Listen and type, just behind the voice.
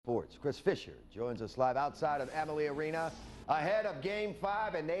Sports. Chris Fischer joins us live outside of Amalie Arena ahead of Game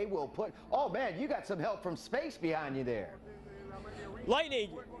 5, and they will put, oh man, you got some help from space behind you there. Lightning,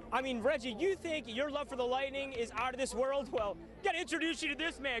 I mean, Reggie, you think your love for the Lightning is out of this world? Well, got to introduce you to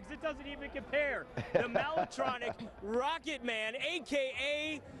this man, because it doesn't even compare. The Malektronic Rocketman,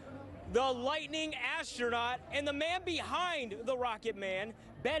 a.k.a. the Lightning Astronaut, and the man behind the Rocketman,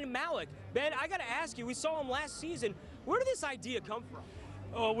 Ben Malek. Ben, I got to ask you, we saw him last season. Where did this idea come from?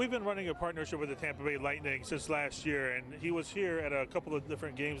 Oh, we've been running a partnership with the Tampa Bay Lightning since last year, and he was here at a couple of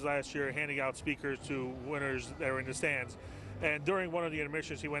different games last year handing out speakers to winners that were in the stands. And during one of the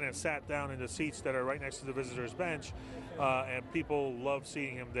intermissions, he went and sat down in the seats that are right next to the visitors' bench, and people loved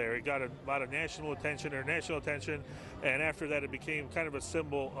seeing him there. He got a lot of national attention, and after that it became kind of a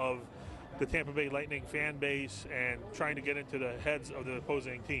symbol of the Tampa Bay Lightning fan base and trying to get into the heads of the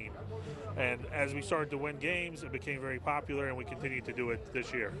opposing team. And as we started to win games, it became very popular, and we continued to do it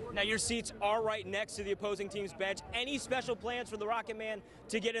this year. Now, your seats are right next to the opposing team's bench. Any special plans for the Rocketman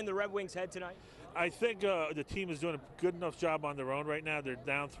to get in the Redwings' head tonight? I think the team is doing a good enough job on their own right now. They're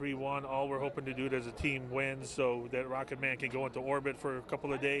down 3-1. All we're hoping to do is a team wins so that Rocketman can go into orbit for a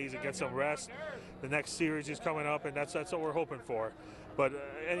couple of days and get some rest. The next series is coming up, and that's what we're hoping for. But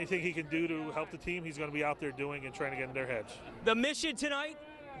anything he can do to help the team, he's going to be out there doing and trying to get in their heads. The mission tonight,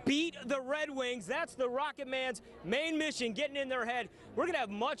 beat the Redwings. That's the Rocketman's main mission, getting in their head. We're going to have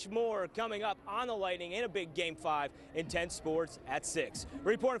much more coming up on the Lightning in a big Game 5 in 10 Sports at 6.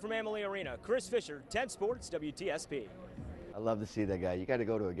 Reporting from Amalie Arena, Chris Fischer, 10 Sports, WTSP. I love to see that guy. You got to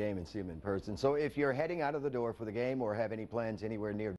go to a game and see him in person. So if you're heading out of the door for the game or have any plans anywhere near